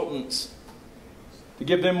Guinean consultants to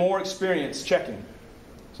give them more experience checking.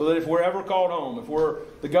 So that if we're ever called home,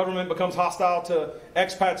 if the government becomes hostile to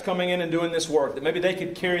expats coming in and doing this work, that maybe they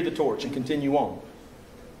could carry the torch and continue on.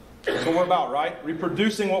 That's what we're about, right?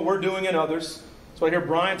 Reproducing what we're doing in others. So I hear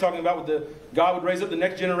Brian talking about God would raise up the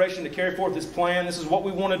next generation to carry forth His plan. This is what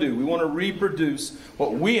we want to do. We want to reproduce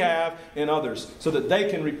what we have in others so that they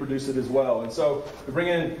can reproduce it as well. And so we bring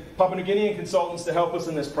in Papua New Guinean consultants to help us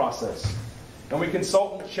in this process. And we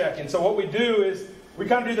consult and check. And so what we do is we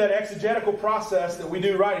kind of do that exegetical process that we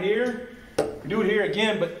do right here. We do it here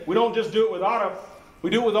again, but we don't just do it with Arab.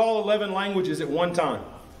 We do it with all 11 languages at one time.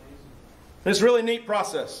 And it's a really neat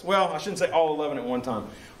process. Well, I shouldn't say all 11 at one time.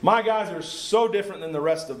 My guys are so different than the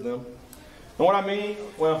rest of them. And what I mean,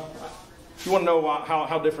 well, if you want to know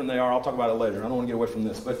how different they are, I'll talk about it later. I don't want to get away from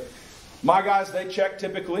this. But my guys, they check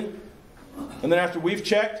typically. And then after we've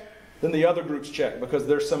checked, then the other groups check because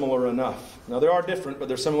they're similar enough. Now, they are different, but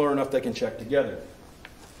they're similar enough they can check together.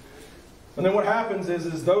 And then what happens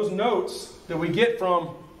is those notes that we get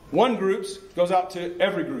from one group goes out to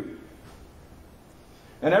every group.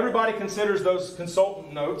 And everybody considers those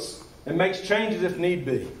consultant notes and makes changes if need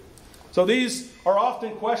be. So these are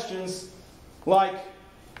often questions like,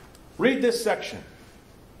 read this section.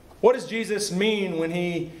 What does Jesus mean when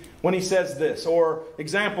he says this? Or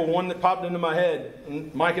example, one that popped into my head,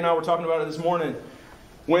 and Mike and I were talking about it this morning,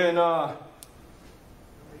 when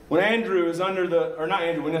Andrew is under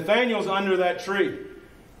when Nathaniel's under that tree.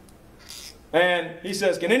 And he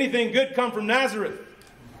says, can anything good come from Nazareth?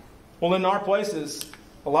 Well, in our places,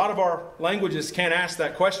 a lot of our languages can't ask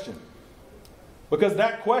that question. Because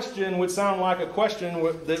that question would sound like a question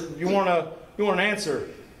that you want an answer,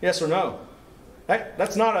 yes or no.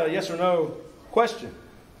 That's not a yes or no question.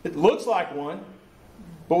 It looks like one,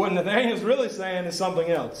 but what Nathaniel's really saying is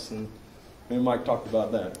something else. And maybe Mike talked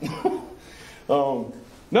about that.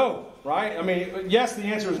 No, right? I mean, yes, the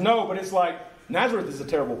answer is no, but it's like Nazareth is a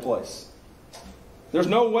terrible place. There's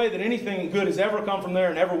no way that anything good has ever come from there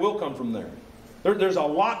and ever will come from there. There's a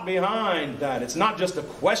lot behind that. It's not just a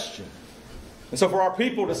question. And so for our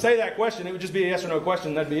people to say that question, it would just be a yes or no question,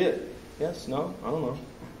 and that'd be it. Yes, no, I don't know.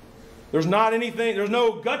 There's not anything, there's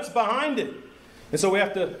no guts behind it. And so we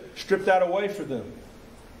have to strip that away for them.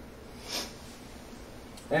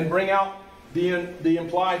 And bring out the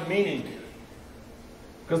implied meaning.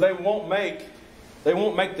 Because they won't make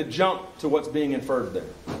the jump to what's being inferred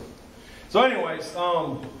there. So anyways,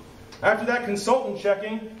 after that consultant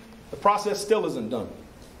checking, the process still isn't done.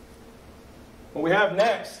 What we have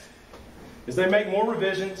next is they make more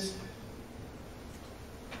revisions.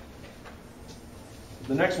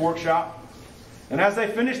 The next workshop. And as they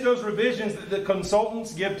finish those revisions that the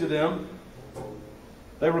consultants give to them,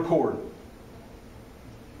 they record.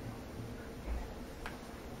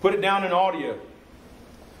 Put it down in audio.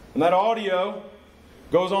 And that audio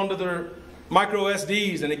goes onto their micro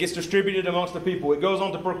SDs and it gets distributed amongst the people. It goes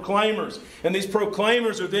on to proclaimers. And these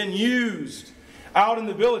proclaimers are then used out in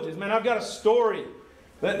the villages. Man, I've got a story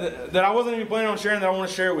that I wasn't even planning on sharing that I want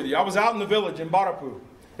to share with you. I was out in the village in Barapu.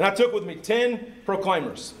 And I took with me 10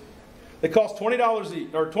 proclaimers. They cost $20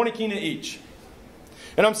 each, or 20 kina each.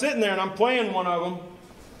 And I'm sitting there and I'm playing one of them.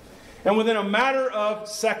 And within a matter of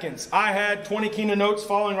seconds, I had 20 kina notes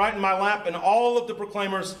falling right in my lap and all of the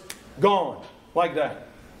proclaimers gone like that.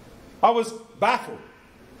 I was baffled.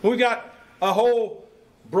 We got a whole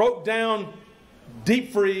broke down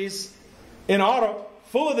deep freeze in Ottawa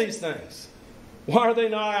full of these things. Why are they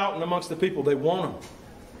not out and amongst the people? They want them.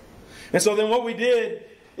 And so then what we did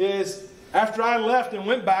is, after I left and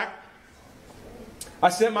went back, I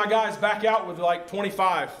sent my guys back out with like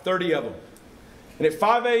 25, 30 of them. And at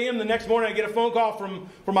 5 a.m. the next morning, I get a phone call from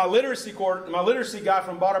my literacy guy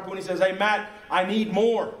from Barapu, and he says, "Hey, Matt, I need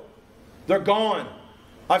more. They're gone.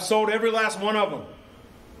 I've sold every last one of them."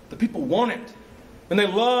 The people want it. And they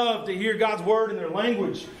love to hear God's word in their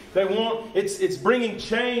language. They want, it's bringing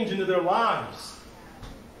change into their lives.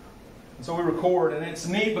 And so we record, and it's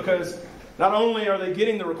neat because not only are they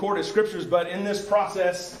getting the recorded scriptures, but in this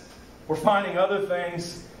process, we're finding other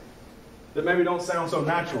things that maybe don't sound so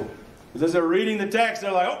natural. Because as they're reading the text,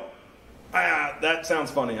 they're like, "Oh, that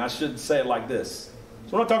sounds funny. I should say it like this.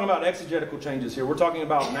 So we're not talking about exegetical changes here. We're talking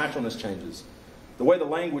about naturalness changes. The way the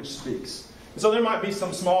language speaks. And so there might be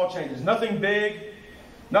some small changes. Nothing big.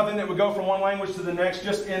 Nothing that would go from one language to the next,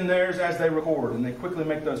 just in theirs as they record. And they quickly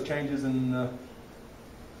make those changes. And,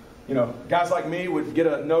 guys like me would get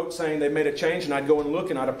a note saying they made a change, and I'd go and look,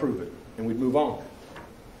 and I'd approve it. And we'd move on.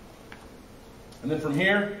 And then from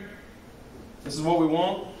here, this is what we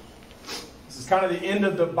want. This is kind of the end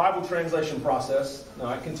of the Bible translation process.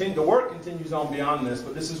 Now, the work continues on beyond this,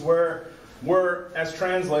 but this is where we're, as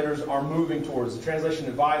translators, are moving towards. The translation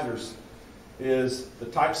advisors is the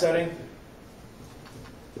typesetting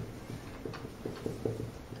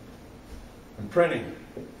and printing,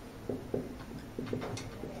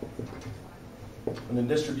 and then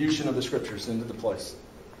distribution of the scriptures into the place.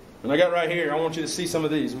 And I got right here, I want you to see some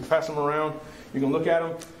of these. We pass them around. You can look at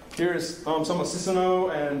them. Here's some of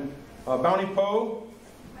Sisano and Bounty Po,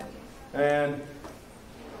 and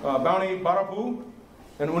Bounty Barapu,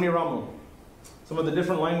 and Uniramu. Some of the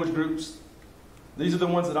different language groups. These are the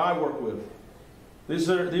ones that I work with. These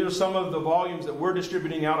are some of the volumes that we're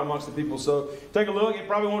distributing out amongst the people. So take a look. It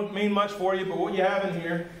probably won't mean much for you, but what you have in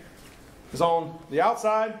here is on the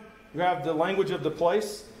outside, you have the language of the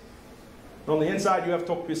place. And on the inside, you have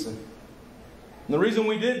Tokpisin. And the reason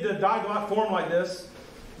we did the diglot form like this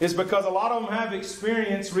is because a lot of them have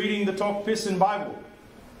experience reading the Tokpisin Bible.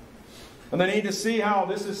 And they need to see how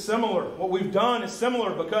this is similar. What we've done is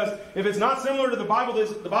similar, because if it's not similar to the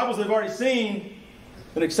Bibles they've already seen,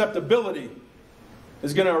 then acceptability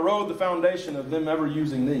is going to erode the foundation of them ever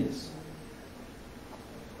using these.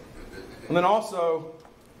 And then also,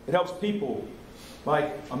 it helps people.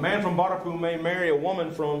 Like a man from Barapu may marry a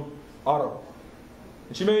woman from Aro.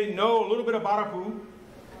 And she may know a little bit of Barapu,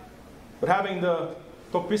 but having the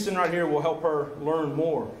Tokpisin right here will help her learn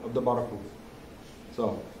more of the Barapu.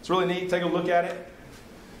 So, it's really neat. Take a look at it.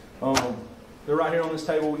 They're right here on this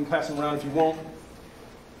table. We can pass them around if you want.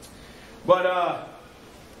 But,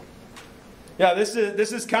 this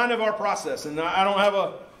is kind of our process. And I don't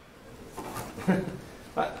have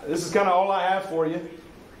this is kind of all I have for you.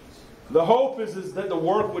 The hope is that the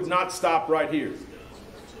work would not stop right here.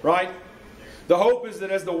 Right? The hope is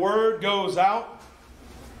that as the word goes out,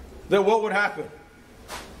 that what would happen?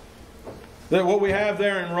 That what we have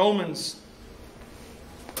there in Romans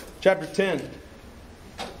chapter 10,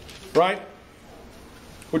 right,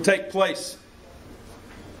 would take place.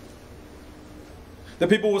 That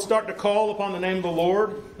people would start to call upon the name of the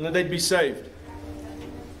Lord, and that they'd be saved.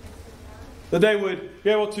 That they would be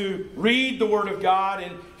able to read the Word of God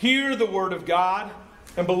and hear the Word of God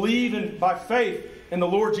and believe by faith in the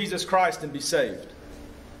Lord Jesus Christ and be saved.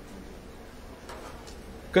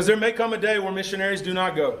 Because there may come a day where missionaries do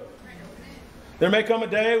not go. There may come a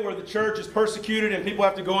day where the church is persecuted and people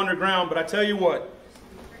have to go underground. But I tell you what,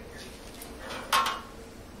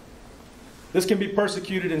 this can be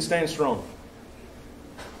persecuted and stand strong.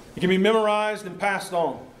 It can be memorized and passed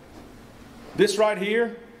on. This right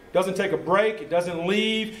here doesn't take a break. It doesn't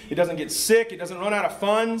leave. It doesn't get sick. It doesn't run out of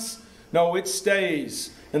funds. No, it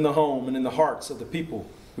stays in the home and in the hearts of the people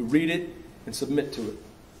who read it and submit to it.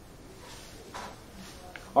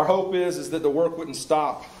 Our hope is that the work wouldn't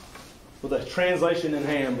stop with a translation in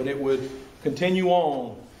hand, but it would continue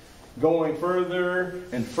on, going further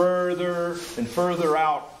and further and further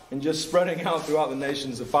out, and just spreading out throughout the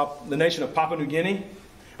nation of Papua New Guinea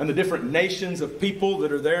and the different nations of people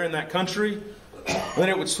that are there in that country. And then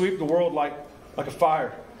it would sweep the world like a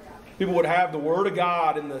fire. People would have the Word of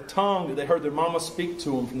God in the tongue that they heard their mama speak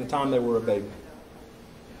to them from the time they were a baby.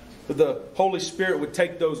 That the Holy Spirit would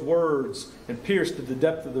take those words and pierce to the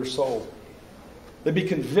depth of their soul. They'd be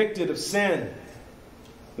convicted of sin.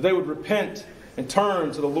 That they would repent and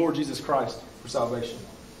turn to the Lord Jesus Christ for salvation.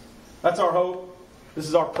 That's our hope. This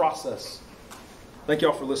is our process. Thank you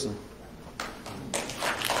all for listening.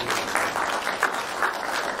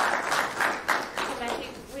 Matthew,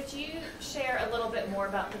 would you share a little bit more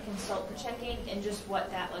about the consultant checking and just what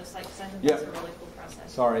that looks like? Because I think that's a really cool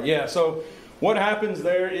process. Sorry. Yeah. So what happens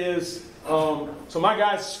there is, so my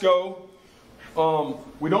guys SCO,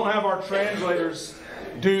 we don't have our translators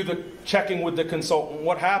do the checking with the consultant.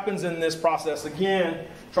 What happens in this process, again,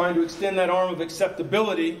 trying to extend that arm of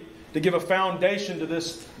acceptability to give a foundation to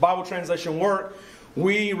this Bible translation work,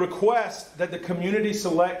 we request that the community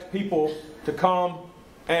select people to come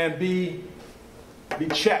and be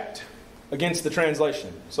checked against the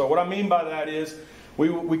translation. So what I mean by that is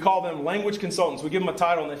we call them language consultants. We give them a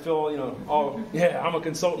title and they feel, oh, yeah, I'm a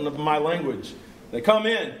consultant of my language. They come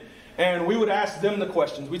in and we would ask them the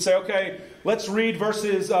questions. We'd say, okay, let's read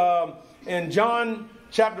verses in John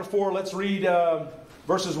chapter 4. Let's read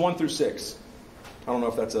verses 1 through 6. I don't know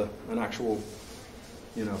if that's an actual,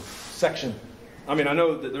 section. I mean, I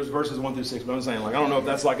know that there's verses 1 through 6, but I'm saying, I don't know if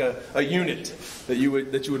that's like a unit that you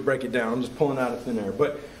would break it down. I'm just pulling out of thin air.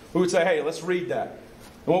 But we would say, hey, let's read that.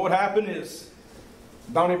 And what would happen is,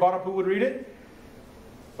 Bani Barapu would read it,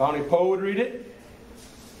 Bani Po would read it,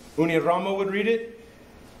 Uni Rama would read it,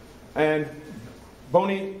 and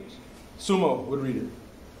Boni Sumo would read it.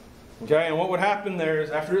 Okay, and what would happen there is,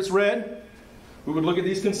 after it's read, we would look at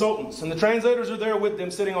these consultants. And the translators are there with them,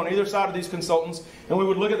 sitting on either side of these consultants. And we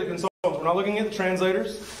would look at the consultants. We're not looking at the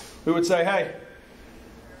translators. We would say, hey,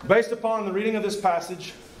 based upon the reading of this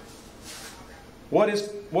passage, what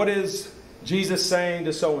is Jesus saying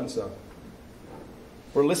to so-and-so?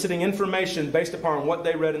 We're eliciting information based upon what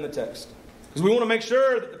they read in the text. Because we want to make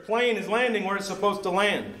sure that the plane is landing where it's supposed to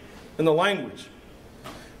land, in the language.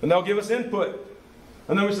 And they'll give us input.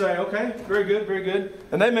 And then we say, okay, very good, very good.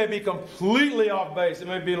 And they may be completely off base. It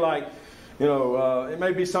may be like, it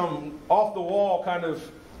may be some off-the-wall kind of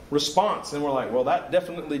response. And we're like, well, that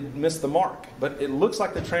definitely missed the mark. But it looks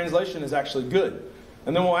like the translation is actually good.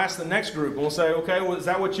 And then we'll ask the next group, and we'll say, okay, well, is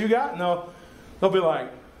that what you got? And they'll be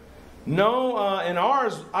like, no, in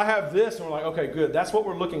ours, I have this. And we're like, okay, good. That's what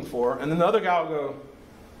we're looking for. And then the other guy will go,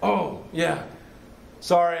 oh, yeah.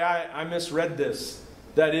 Sorry, I misread this.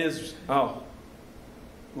 That is, a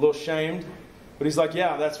little shamed. But he's like,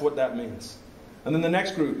 yeah, that's what that means. And then the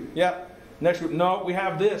next group, next group, no, we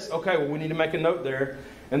have this. Okay, well, we need to make a note there.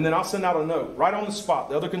 And then I'll send out a note right on the spot.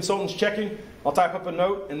 The other consultant's checking. I'll type up a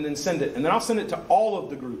note and then send it. And then I'll send it to all of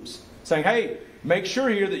the groups saying, hey, make sure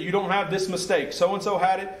here that you don't have this mistake. So-and-so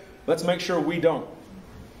had it. Let's make sure we don't.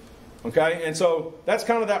 Okay? And so that's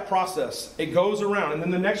kind of that process. It goes around. And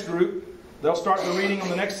then the next group, they'll start the reading on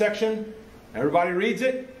the next section. Everybody reads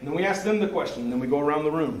it. And then we ask them the question. And then we go around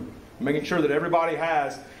the room, making sure that everybody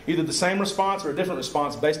has either the same response or a different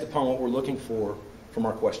response based upon what we're looking for from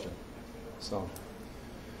our question. So,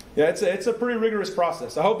 yeah, it's a pretty rigorous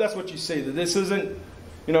process. I hope that's what you see. That this isn't,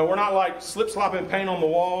 we're not like slip-slopping paint on the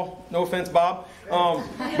wall. No offense, Bob.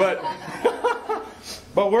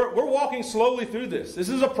 But we're walking slowly through this. This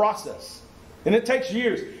is a process. And it takes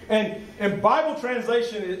years. And Bible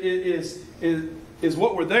translation is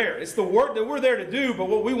what we're there. It's the work that we're there to do, but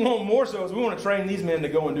what we want more so is we want to train these men to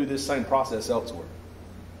go and do this same process elsewhere.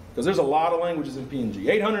 Because there's a lot of languages in PNG.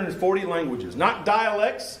 840 languages. Not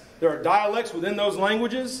dialects. There are dialects within those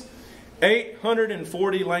languages.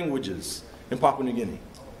 840 languages in Papua New Guinea.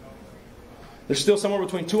 There's still somewhere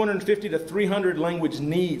between 250 to 300 language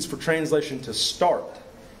needs for translation to start.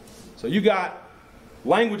 So you got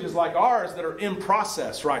languages like ours that are in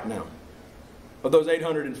process right now of those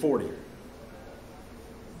 840. So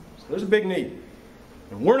there's a big need.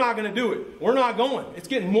 And we're not going to do it. We're not going. It's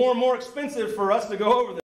getting more and more expensive for us to go over there.